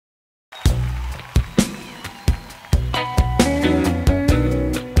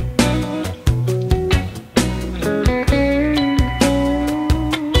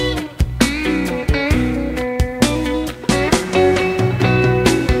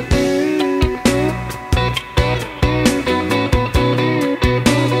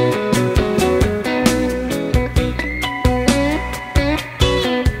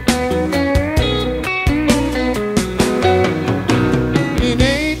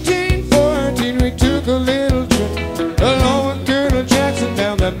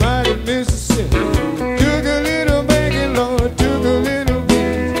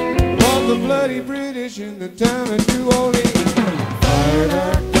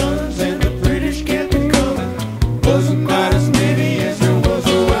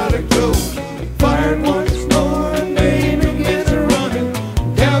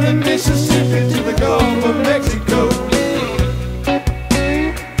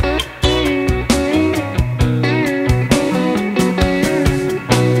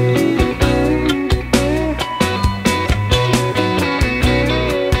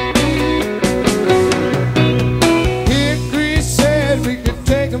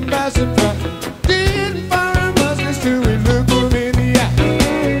by surprise. Didn't fire muskets till we looked them in the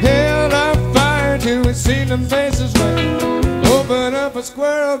eye. Held up fire till we seen them faces white. Open up a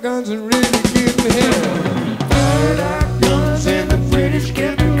squirrel guns and really give them hell. Fired our guns and the British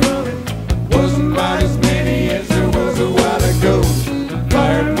kept it coming. Wasn't quite as many as there was a while ago.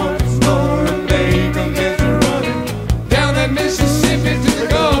 Fired once more and they commenced running down that Mississippi to the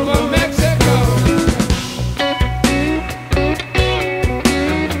Gulf of Mexico.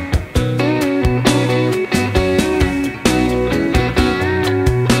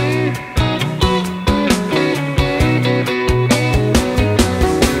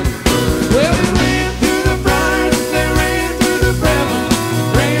 Well, they ran through the briars, they ran through the gravel,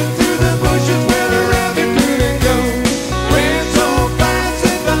 ran through the bushes where the rabbit couldn't go. Ran so fast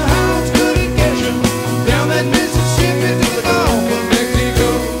that the hounds couldn't catch 'em down that Mississippi to the Gulf of Mexico.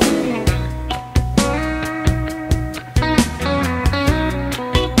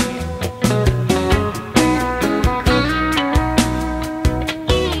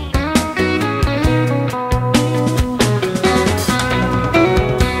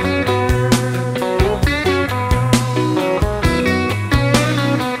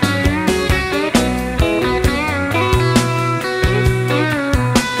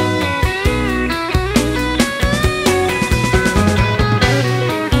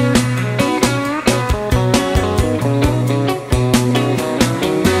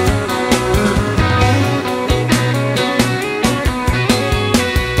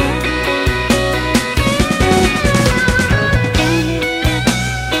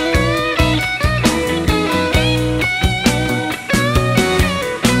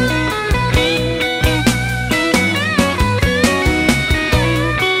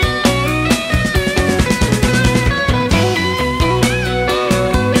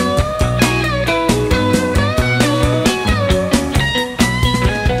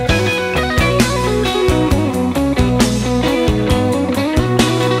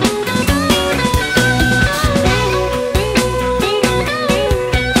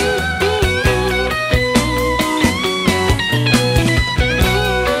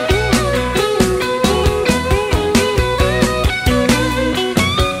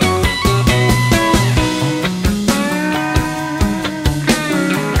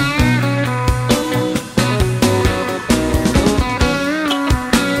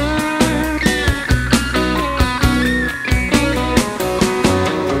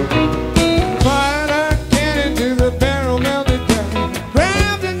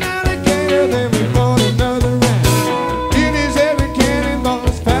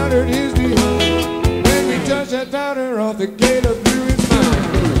 The gate